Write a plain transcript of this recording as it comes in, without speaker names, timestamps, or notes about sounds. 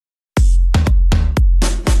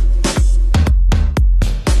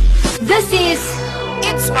This is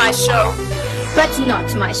It's My Show, but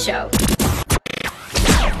not my show.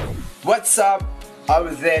 What's up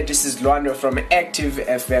out there? This is Luando from Active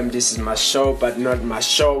FM. This is my show, but not my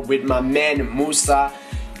show, with my man Musa,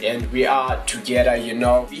 and we are together.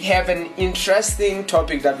 We have an interesting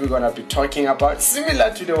topic that we're gonna be talking about,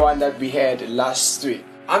 similar to the one that we had last week.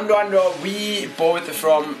 I'm Luando. We both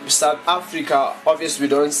from South Africa. Obviously, we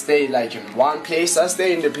don't stay like in one place. I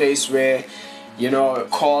stay in the place where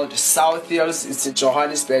called South Hills. It's in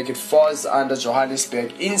Johannesburg. It falls under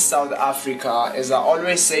Johannesburg in South Africa. As I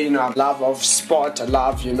always say, I love of sport. I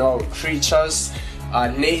love, creatures,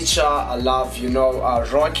 nature. I love,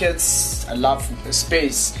 rockets. I love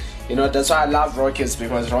space. That's why I love rockets,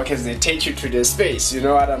 because rockets, they take you to the space. You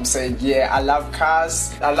know what I'm saying? Yeah, I love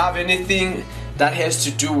cars. I love anything that has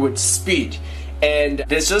to do with speed. And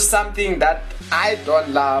there's just something that I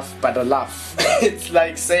don't love, but I love. It's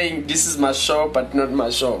like saying this is my show, but not my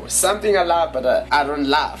show. Something I love, but I don't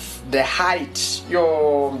love. The height,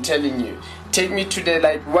 I'm telling you. Take me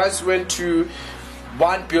to once went to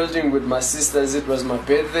one building with my sisters. It was my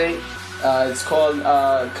birthday. It's called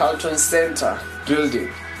Carlton Center building.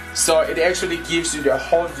 So it actually gives you the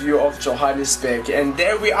whole view of Johannesburg. And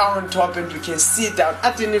there we are on top, and you can sit down.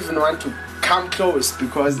 I didn't even want to come close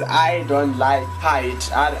because I don't like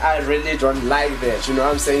height. I really don't like that. You know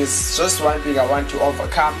what I'm saying? It's just one thing I want to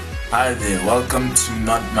overcome. Hi there, welcome to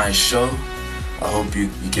Not My Show. I hope you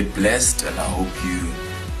get blessed, and I hope you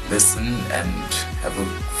listen and have a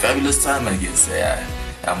fabulous time, I guess.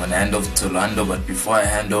 I'm gonna hand over to Luando, but before I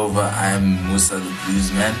hand over, I'm Musa the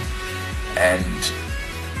Bluesman, and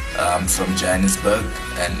I'm from Johannesburg,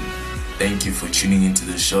 and thank you for tuning into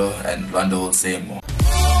the show, and Luando will say more.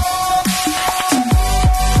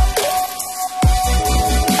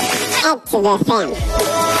 Active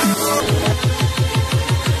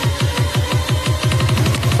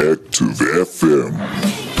FM.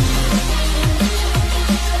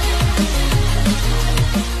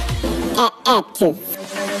 Active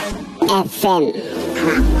FM.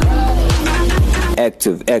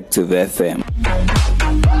 Active FM. Active FM.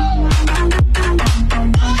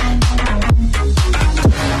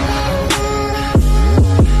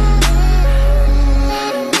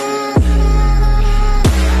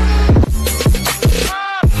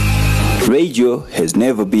 Radio has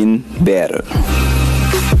never been better.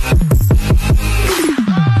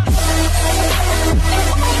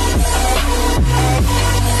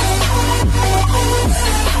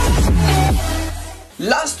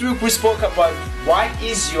 Last week we spoke about what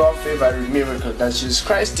is your favorite miracle that Jesus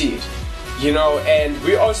Christ did. And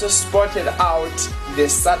we also spotted out the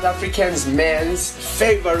South African's man's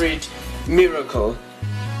favorite miracle,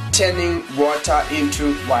 turning water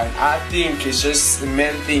into wine. I think it's just the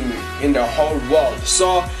main thing in the whole world.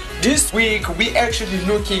 So this week we actually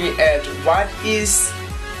looking at what is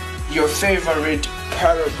your favorite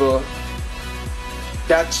parable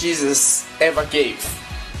that Jesus ever gave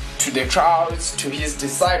to the crowds, to his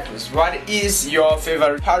disciples. What is your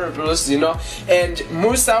favorite parables, And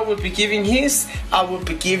Musa will be giving his, I will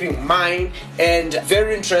be giving mine. And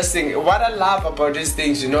very interesting, what I love about these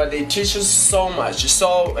things, they teach us so much.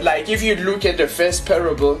 So if you look at the first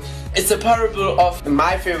parable, it's a parable of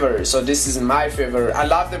my favorite. So this is my favorite. I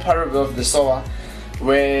love the parable of the sower,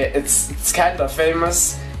 where it's kind of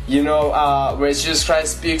famous, where Jesus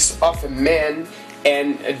Christ speaks of a man.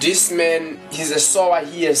 And this man, he's a sower,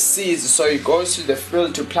 he has seeds, so he goes to the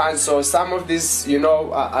field to plant. So some of these,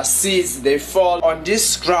 seeds, they fall on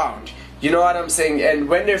this ground. You know what I'm saying? And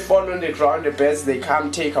when they fall on the ground, the birds, they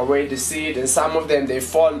come take away the seed. And some of them, they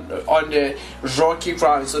fall on the rocky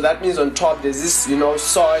ground. So that means on top there's this,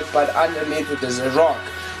 soil, but underneath it there's a rock.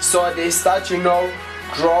 So they start,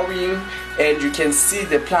 growing, and you can see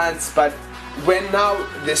the plants. But when now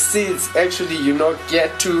the seeds actually,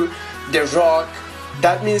 get to the rock,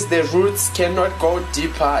 that means the roots cannot go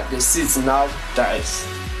deeper. The seeds now dies.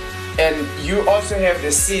 And you also have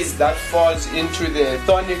the seeds that falls into the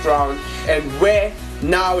thorny ground, and where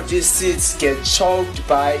now these seeds get choked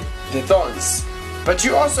by the thorns. But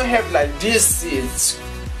you also have these seeds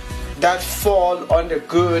that fall on the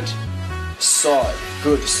good soil.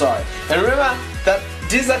 And remember that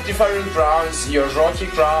these are different grounds: your rocky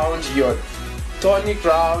ground, your thorny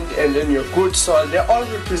ground, and then your good soil. They all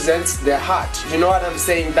represent the heart. You know what I'm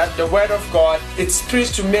saying? That the word of God, it's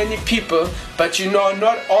preached to many people, but not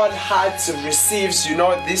all hearts receives,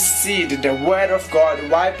 this seed, the word of God.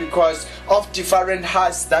 Why? Because of different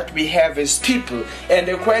hearts that we have as people. And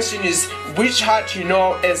the question is, which heart,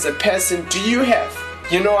 as a person, do you have?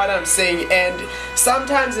 You know what I'm saying? And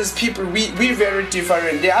sometimes as people, we're very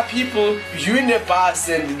different. There are people, you in the bus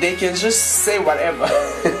and they can just say whatever.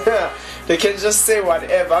 They can just say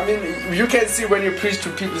whatever. I mean, you can see when you preach to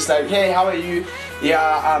people, it's like, hey, how are you?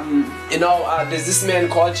 Yeah, there's this man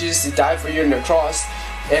called Jesus, he died for you on the cross.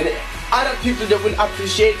 And other people, they will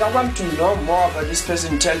appreciate, I want to know more about this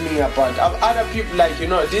person, tell me about. Other people, like,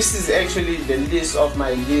 this is actually the list of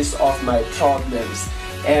my problems.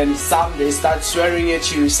 And some, they start swearing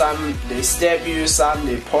at you, some they stab you, some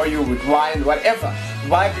they pour you with wine, whatever.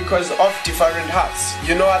 Why? Because of different hearts.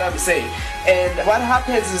 You know what I'm saying? And what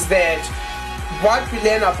happens is that, what we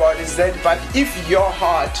learn about is that, but if your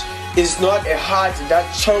heart is not a heart that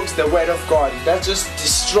chokes the word of God, that just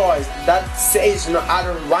destroys, that says, I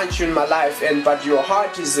don't want you in my life, but your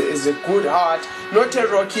heart is a good heart, not a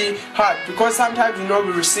rocky heart. Because sometimes,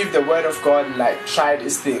 we receive the word of God and like, try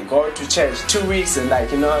this thing, go to church 2 weeks and like,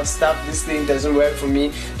 stop, this thing doesn't work for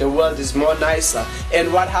me, the world is more nicer.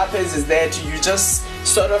 And what happens is that you just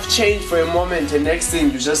sort of change for a moment, and next thing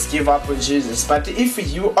you just give up on Jesus. But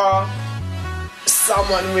if you are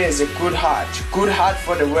someone who has a good heart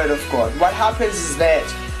for the word of God, what happens is that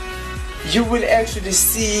you will actually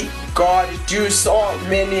see God do so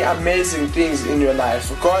many amazing things in your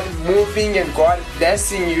life. God moving and God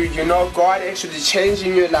blessing you, God actually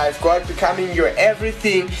changing your life, God becoming your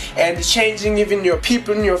everything, and changing even your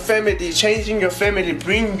people in your family, changing your family,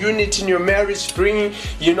 bringing unity in your marriage, bringing,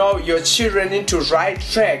 your children into right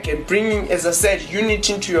track, and bringing, as I said,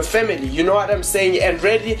 unity into your family. You know what I'm saying? And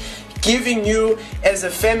really giving you as a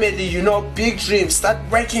family, big dreams. Start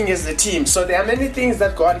working as a team. So there are many things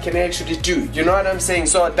that God can actually do. You know what I'm saying?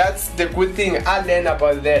 So that's the good thing I learned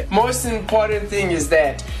about that. Most important thing is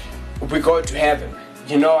that we go to heaven.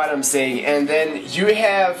 You know what I'm saying? And then you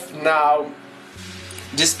have now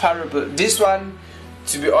this parable. This one,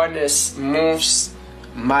 to be honest, moves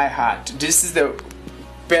my heart. This is the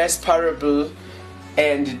best parable,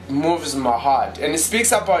 and it moves my heart. And it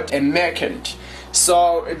speaks about a merchant.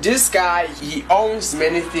 So this guy, he owns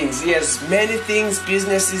many things. He has many things,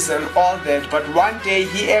 businesses and all that. But one day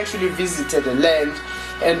he actually visited a land.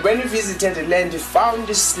 And when he visited the land, he found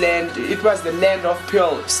this land. It was the land of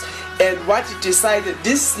pearls. And what he decided,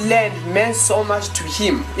 this land meant so much to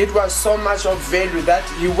him. It was so much of value that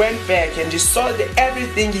he went back and he sold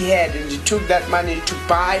everything he had, and he took that money to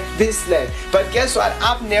buy this land. But guess what?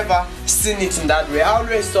 I've never seen it in that way. I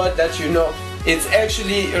always thought that, it's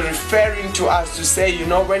actually referring to us to say,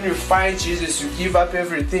 when you find Jesus, you give up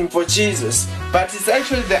everything for Jesus. But it's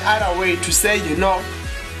actually the other way to say,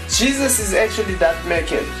 Jesus is actually that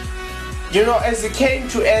merchant. As he came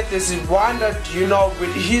to earth, as he wandered,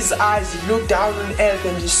 with his eyes, he looked down on earth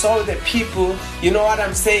and he saw the people, you know what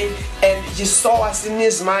I'm saying? And he saw us in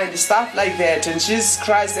his mind, stuff like that. And Jesus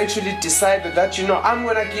Christ actually decided that, I'm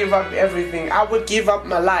going to give up everything. I would give up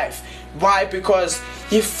my life. Why? Because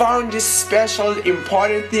he found this special,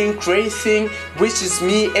 important thing, great thing, which is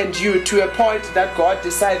me and you, to a point that God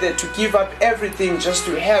decided to give up everything just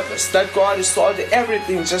to have us. That God sold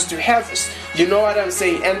everything just to have us. You know what I'm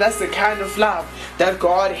saying? And that's the kind of love that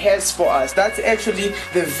God has for us. That's actually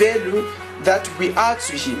the value that we are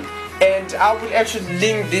to him. And I would actually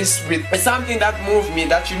link this with something that moved me,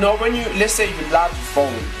 that when you, let's say you love your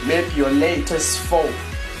phone, maybe your latest phone,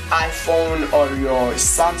 iPhone or your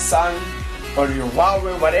Samsung or your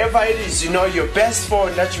Huawei, whatever it is, your best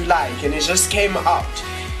phone that you like, and it just came out.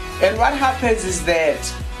 And what happens is that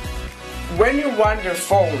when you want the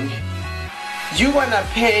phone, you want to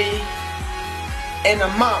pay an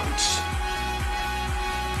amount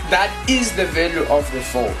that is the value of the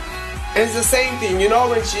phone. And it's the same thing,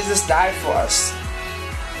 when Jesus died for us,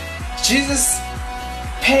 Jesus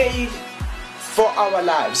paid for our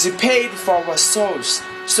lives, he paid for our souls,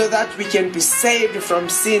 so that we can be saved from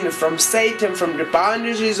sin, from Satan, from the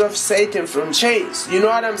bondages of Satan, from chains. You know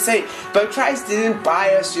what I'm saying? But Christ didn't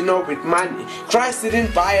buy us, with money. Christ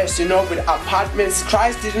didn't buy us, with apartments.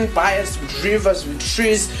 Christ didn't buy us with rivers, with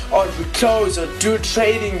trees, or with clothes, or do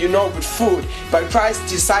trading, with food. But Christ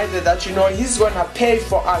decided that, he's going to pay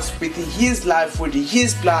for us with his life, with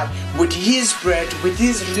his blood, with his bread, with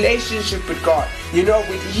his relationship with God,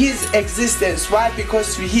 with his existence. Why?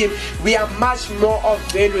 Because to him, we are much more of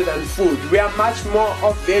value than food. We are much more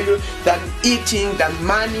of value than eating, than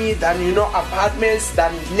money, than apartments,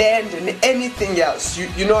 than land, and anything else.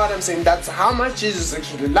 You know what I'm saying? That's how much Jesus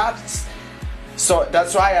actually loves us. So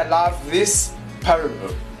that's why I love this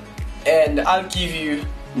parable. And I'll give you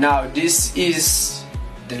now, this is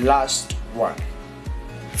the last one.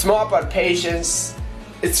 It's more about patience.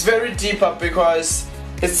 It's very deeper because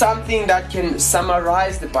it's something that can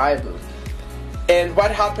summarize the Bible. And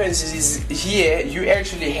what happens is here you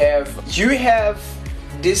actually have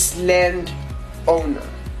this land owner,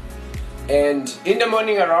 and in the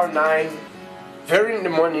morning around 9, very in the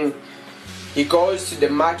morning, he goes to the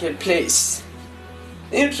marketplace.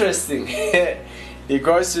 Interesting. He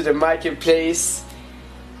goes to the marketplace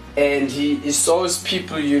and he shows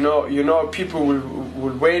people, people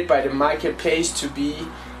will wait by the marketplace to be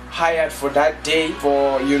hired for that day,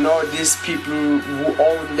 for these people who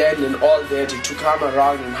own land and all that to come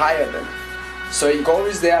around and hire them. So he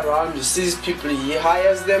goes there around, he sees people, he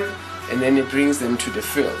hires them, and then he brings them to the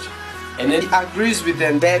field. And then he agrees with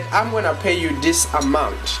them that I'm gonna pay you this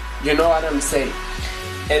amount. You know what I'm saying?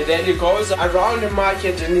 And then he goes around the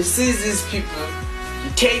market and he sees these people, he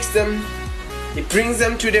takes them, he brings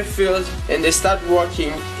them to the field, and they start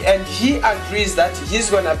working, and he agrees that he's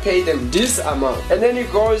gonna pay them this amount. And then he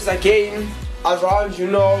goes again around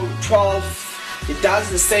 12, he does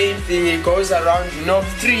the same thing. He goes around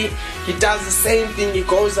 3, he does the same thing. He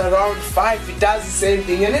goes around 5, he does the same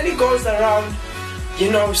thing. And then he goes around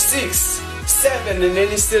 6, 7, and then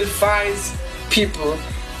he still finds people,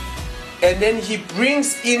 and then he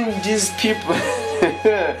brings in these people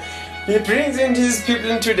he brings in these people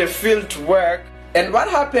into the field to work. And what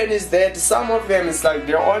happened is that some of them, it's like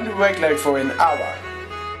they only work like for an hour.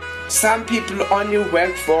 Some people only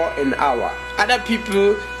worked for an hour. Other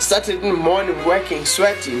people started in the morning working,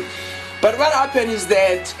 sweating. But what happened is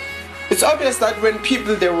that it's obvious that when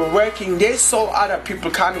people they were working, they saw other people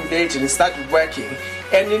coming late and started working.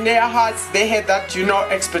 And in their hearts, they had that,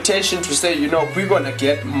 expectation to say, we're gonna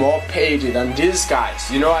get more paid than these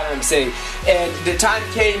guys. You know what I'm saying? And the time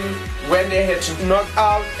came when they had to knock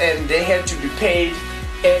out and they had to be paid.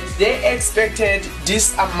 And they expected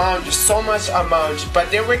this amount, so much amount,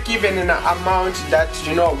 but they were given an amount that,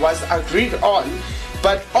 was agreed on.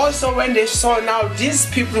 But also when they saw now these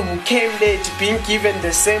people who came late being given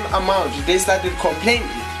the same amount, they started complaining,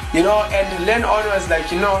 and then on was like,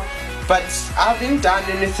 but I haven't done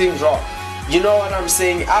anything wrong. You know what I'm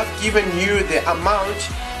saying? I've given you the amount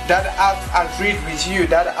that I've agreed with you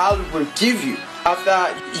that I will give you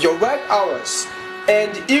after your work hours.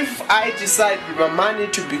 And if I decide with my money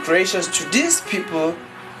to be gracious to these people,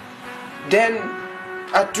 then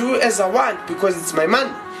I do as I want because it's my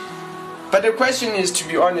money. But the question is, to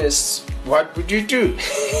be honest, what would you do?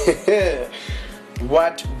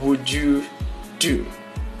 What would you do?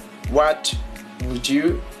 What would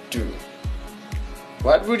you do?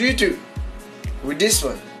 What would you do with this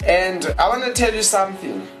one? And I want to tell you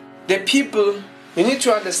something. The people, you need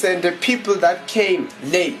to understand, the people that came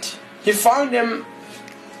late, he found them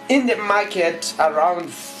in the market around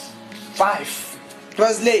 5. It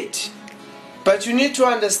was late. But you need to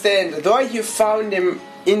understand, though he found them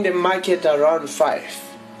in the market around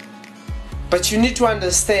 5, but you need to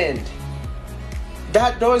understand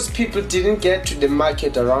that those people didn't get to the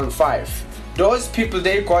market around 5. Those people,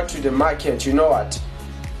 they got to the market,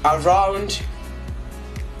 around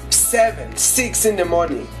 7, 6 in the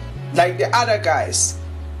morning, like the other guys.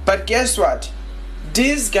 But guess what?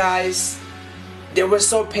 These guys, they were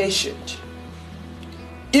so patient.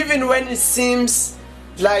 Even when it seems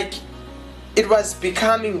like it was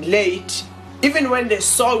becoming late, even when they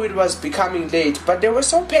saw it was becoming late, but they were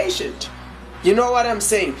so patient. You know what I'm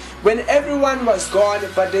saying? When everyone was gone,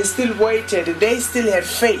 but they still waited, they still had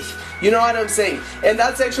faith. You know what I'm saying? And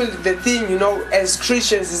that's actually the thing, as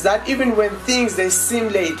Christians, is that even when things, they seem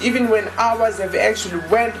late, even when hours have actually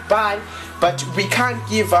went by, but we can't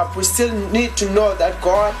give up, we still need to know that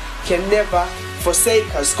God can never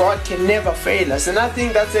forsake us. God can never fail us. And I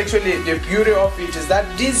think that's actually the beauty of it, is that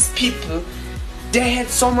these people, they had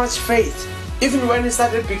so much faith. Even when it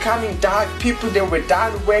started becoming dark, people, they were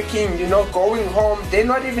done working, going home. They're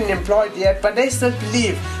not even employed yet, but they still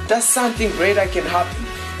believe that something greater can happen.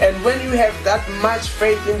 And when you have that much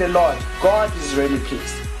faith in the Lord, God is really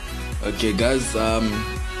pleased. Okay, guys,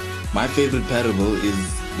 my favorite parable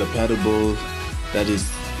is the parable that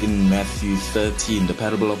is in Matthew 13, the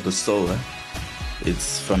parable of the sower.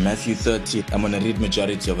 It's from Matthew 13. I'm going to read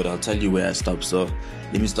majority of it. I'll tell you where I stop. So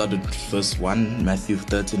let me start with verse 1. Matthew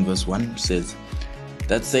 13 verse 1 says,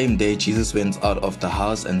 "That same day Jesus went out of the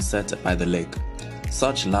house and sat by the lake.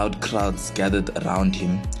 Such loud crowds gathered around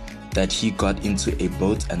him that he got into a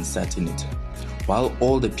boat and sat in it, while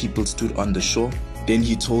all the people stood on the shore. Then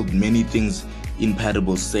he told many things in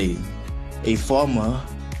parables, saying, A farmer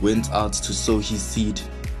went out to sow his seed.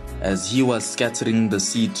 As he was scattering the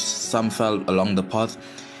seed, some fell along the path,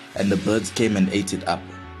 and the birds came and ate it up.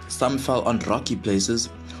 Some fell on rocky places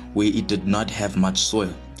where it did not have much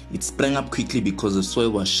soil. It sprang up quickly because the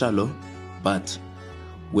soil was shallow, but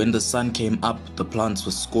When the sun came up, the plants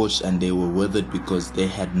were scorched and they were withered because they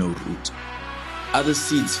had no root. Other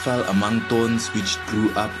seeds fell among thorns which grew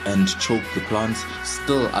up and choked the plants.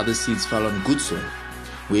 Still other seeds fell on good soil,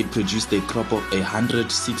 where it produced a crop of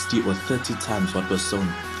 160 or 30 times what was sown.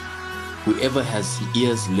 Whoever has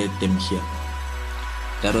ears, let them hear.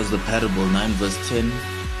 That was the parable. 9 verse 10.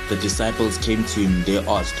 The disciples came to him. They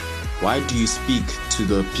asked, "Why do you speak to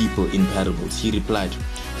the people in parables?" He replied,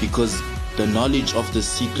 "Because the knowledge of the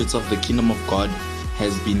secrets of the kingdom of God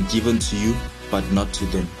has been given to you, but not to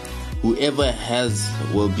them. Whoever has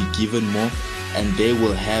will be given more, and they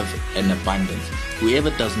will have an abundance.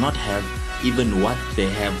 Whoever does not have, even what they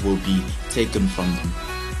have will be taken from them.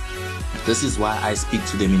 This is why I speak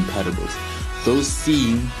to them in parables. Though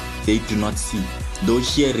seeing, they do not see. Though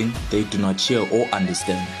hearing, they do not hear or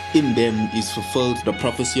understand. In them is fulfilled the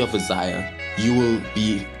prophecy of Isaiah. You will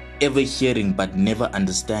be ever hearing but never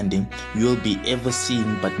understanding. You will be ever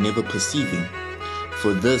seeing but never perceiving.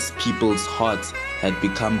 For this people's hearts had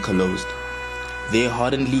become closed. They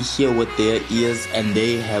hardenedly hear with their ears, and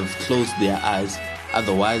they have closed their eyes.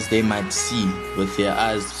 Otherwise they might see with their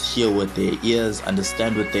eyes, hear with their ears,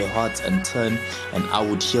 understand with their hearts, and turn, and I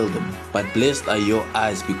would heal them. But blessed are your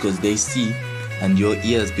eyes because they see, and your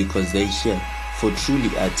ears because they hear. For truly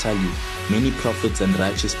I tell you, many prophets and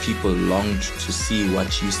righteous people longed to see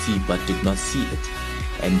what you see but did not see it,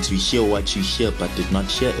 and to hear what you hear but did not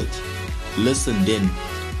hear it. Listen then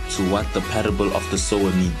to what the parable of the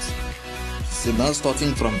sower means." So now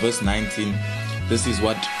starting from verse 19, this is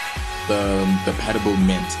what the parable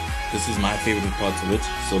meant. This is my favorite part of it.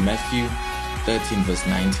 So Matthew 13 verse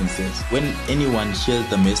 19 says, "When anyone hears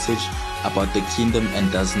the message about the kingdom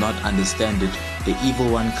and does not understand it, the evil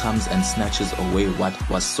one comes and snatches away what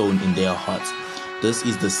was sown in their hearts. This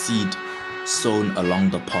is the seed sown along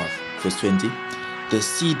the path." Verse 20, "The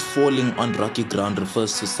seed falling on rocky ground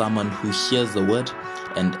refers to someone who hears the word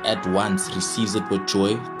and at once receives it with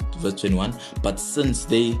joy." Verse 21, "But since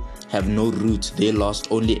they have no root, they last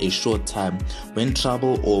only a short time. When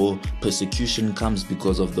trouble or persecution comes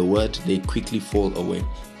because of the word, they quickly fall away."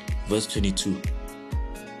 Verse 22,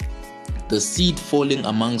 "The seed falling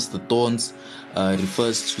amongst the thorns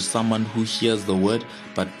refers to someone who hears the word,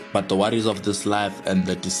 but the worries of this life and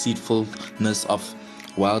the deceitfulness of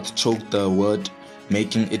wealth choke the word,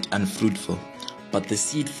 making it unfruitful. But the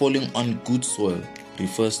seed falling on good soil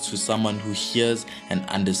refers to someone who hears and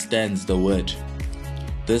understands the word.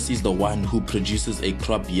 This is the one who produces a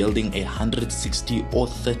crop yielding 160 or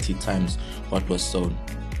 30 times what was sown."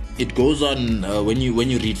 It goes on when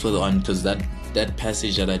you read further on, because that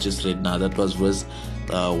passage that I just read now, that was verse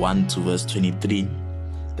 1 to verse 23.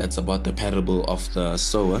 That's about the parable of the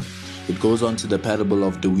sower. It goes on to the parable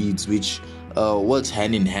of the weeds, which works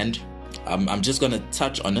hand in hand. I'm just going to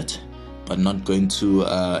touch on it, but not going to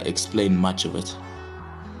explain much of it.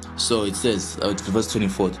 So it says, verse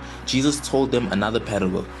 24, Jesus told them another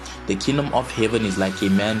parable. "The kingdom of heaven is like a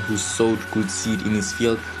man who sowed good seed in his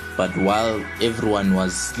field, but while everyone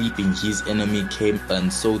was sleeping, his enemy came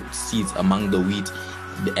and sowed seeds among the wheat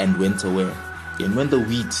and went away. And when the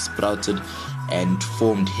wheat sprouted and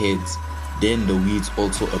formed heads, then the weeds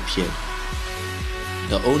also appeared.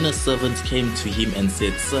 The owner's servants came to him and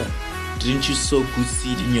said, 'Sir, didn't you sow good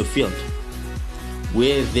seed in your field?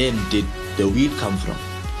 Where then did the weed come from?'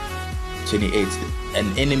 28.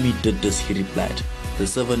 An enemy did this, he replied. The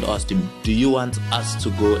servant asked him, 'Do you want us to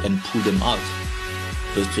go and pull them out?'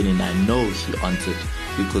 Verse 29. 'No,' he answered,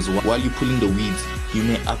 'because while you're pulling the weeds, you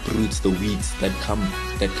may uproot the weeds that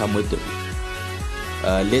come with them.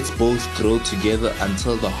 Let's both grow together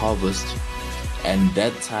until the harvest, and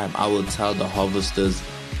that time I will tell the harvesters,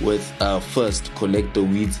 first collect the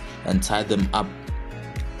weeds and tie them up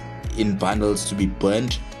in bundles to be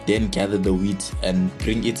burned, then gather the wheat and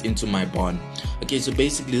bring it into my barn.'" Okay, so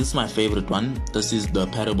basically this is my favorite one. This is the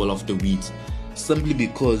parable of the weeds, simply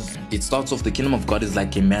because it starts off, the kingdom of God is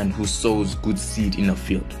like a man who sows good seed in a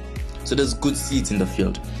field. So there's good seeds in the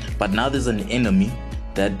field, but now there's an enemy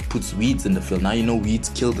that puts weeds in the field. Now, weeds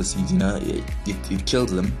kill the seeds, it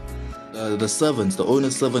kills them. The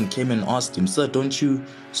owner's servant came and asked him, "Sir, don't you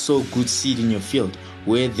sow good seed in your field?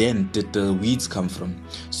 Where then did the weeds come from?"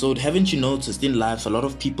 So haven't you noticed in life, a lot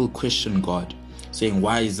of people question God, saying,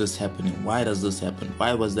 "Why is this happening? Why does this happen?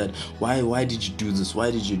 Why was that? Why did you do this?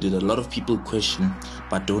 Why did you do that?" A lot of people question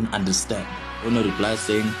but don't understand. Owner replies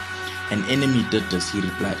saying, "An enemy did this," he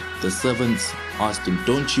replied. The servants asked him,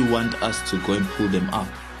 "Don't you want us to go and pull them up?"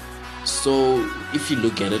 So if you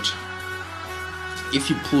look at it, if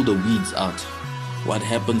you pull the weeds out, what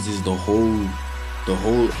happens is the whole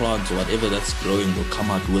plant or whatever that's growing will come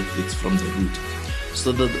out with it from the root.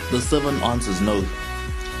 So the servant answers, "No,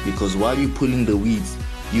 because while you're pulling the weeds,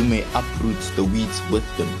 you may uproot the weeds with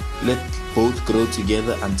them. Let both grow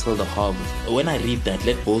together until the harvest. When I read that,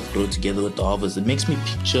 let both grow together with the harvest, it makes me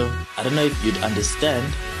picture, I don't know if you'd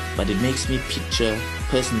understand, but it makes me picture,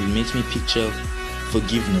 personally, it makes me picture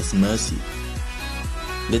forgiveness, mercy.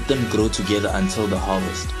 Let them grow together until the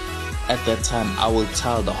harvest. At that time, I will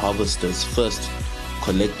tell the harvesters, first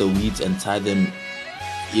collect the weeds and tie them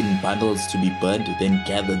in bundles to be burned, then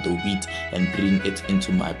gather the wheat and bring it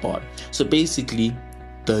into my barn. So basically,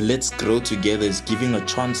 the let's grow together is giving a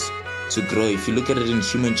chance to grow. If you look at it in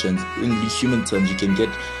human terms, you can get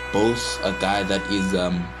both a guy that is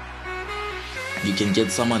you can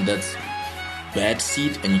get someone that's bad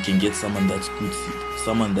seed, and you can get someone that's good seed.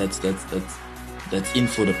 Someone that's in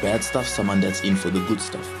for the bad stuff, someone that's in for the good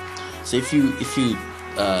stuff. So if you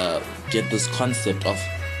get this concept of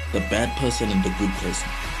the bad person and the good person.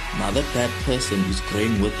 Now that bad person is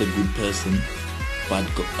growing with the good person, but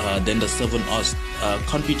then the servant asked,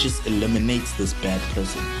 can't we just eliminate this bad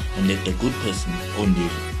person and let the good person only?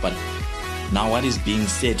 But now what is being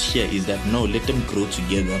said here is that no, let them grow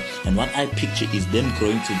together. And what I picture is them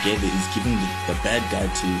growing together is giving the bad guy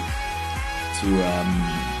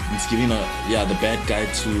the bad guy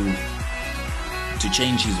to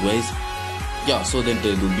change his ways. Yeah, so then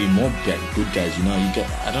there will be more good guys, you know.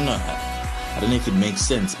 I don't know if it makes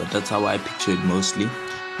sense, but that's how I picture it mostly.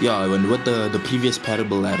 Yeah, when with the previous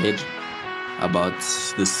parable I read about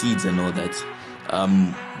the seeds and all that,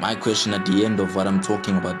 my question at the end of what I'm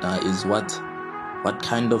talking about now is what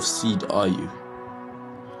kind of seed are you?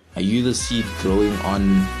 Are you the seed growing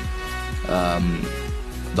on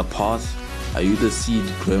the path? Are you the seed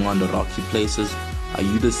growing on the rocky places? Are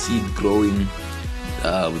you the seed growing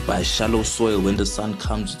by shallow soil? When the sun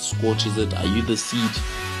comes, it scorches it? Are you the seed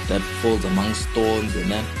that falls amongst thorns and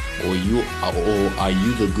that, or are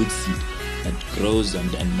you the good seed that grows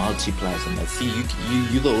and multiplies? And that, see,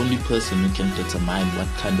 you're the only person who can determine what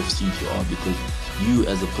kind of seed you are, because you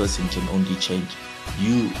as a person can only change.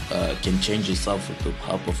 You can change yourself with the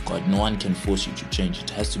help of God. No one can force you to change. It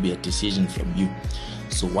has to be a decision from you.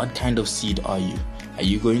 So what kind of seed are you? Are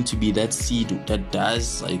you going to be that seed that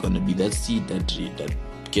dies? Are you going to be that seed that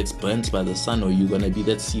gets burnt by the sun? Or are you going to be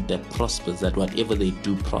that seed that prospers, that whatever they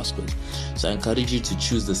do prospers? So I encourage you to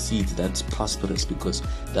choose the seed that's prosperous, because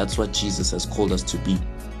that's what Jesus has called us to be.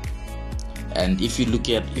 And if you look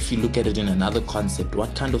at it in another concept,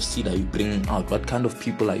 what kind of seed are you bringing out? What kind of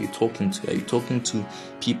people are you talking to? Are you talking to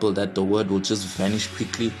people that the word will just vanish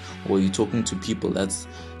quickly, or are you talking to people that's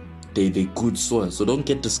they good soil? So don't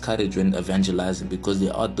get discouraged when evangelizing, because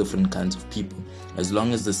there are different kinds of people. As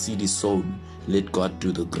long as the seed is sown, let God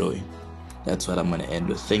do the growing. That's what I'm going to end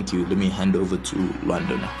with. Thank you. Let me hand over to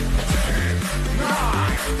Lwando now.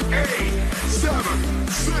 9, 8, 7,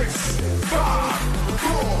 6, 5,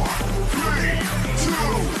 4, 3, 2,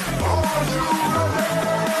 are you ready?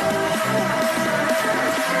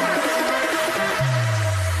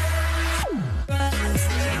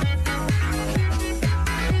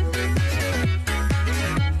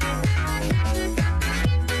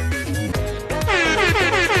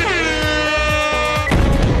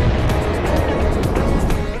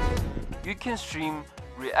 You can stream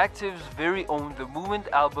Reactive's very own The Movement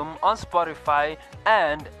album on Spotify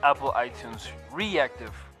and Apple iTunes.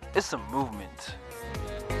 Reactive, it's a movement.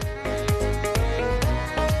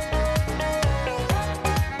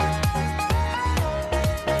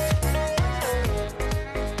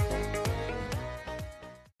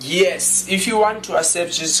 Yes, if you want to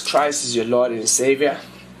accept Jesus Christ as your Lord and Savior,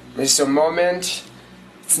 it's a moment.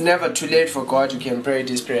 It's never too late for God. You can pray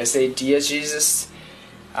this prayer. Say, Dear Jesus,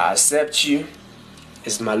 I accept you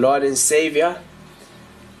as my Lord and Savior.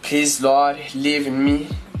 Please, Lord, live in me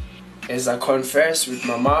as I confess with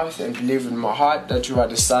my mouth and believe in my heart that you are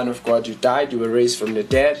the Son of God. You died, you were raised from the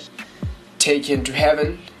dead, taken to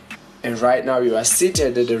heaven, and right now you are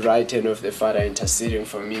seated at the right hand of the Father, interceding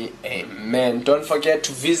for me. Amen. Don't forget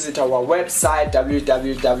to visit our website,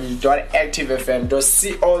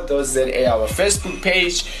 www.activefm.co.za, our Facebook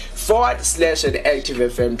page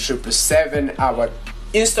 /@ActiveFM777, our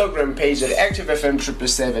Instagram page at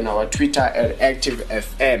ActiveFM777, our Twitter at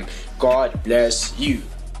ActiveFM. God bless you.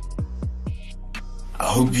 I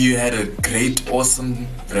hope you had a great, awesome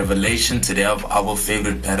revelation today of our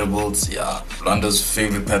favorite parables. Yeah, Lwando's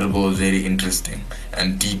favorite parable was very interesting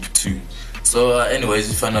and deep too. So anyways,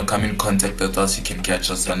 if you want to come in contact with us, you can catch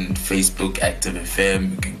us on Facebook,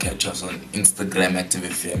 ActiveFM. You can catch us on Instagram,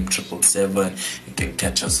 ActiveFM777. You can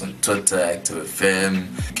catch us on Twitter, ActiveFM.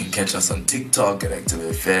 You can catch us on TikTok at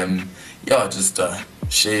ActiveFM. Yeah, just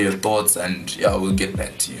share your thoughts, and yeah, we'll get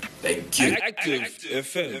back to you. Thank you.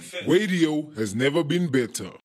 Radio has never been better.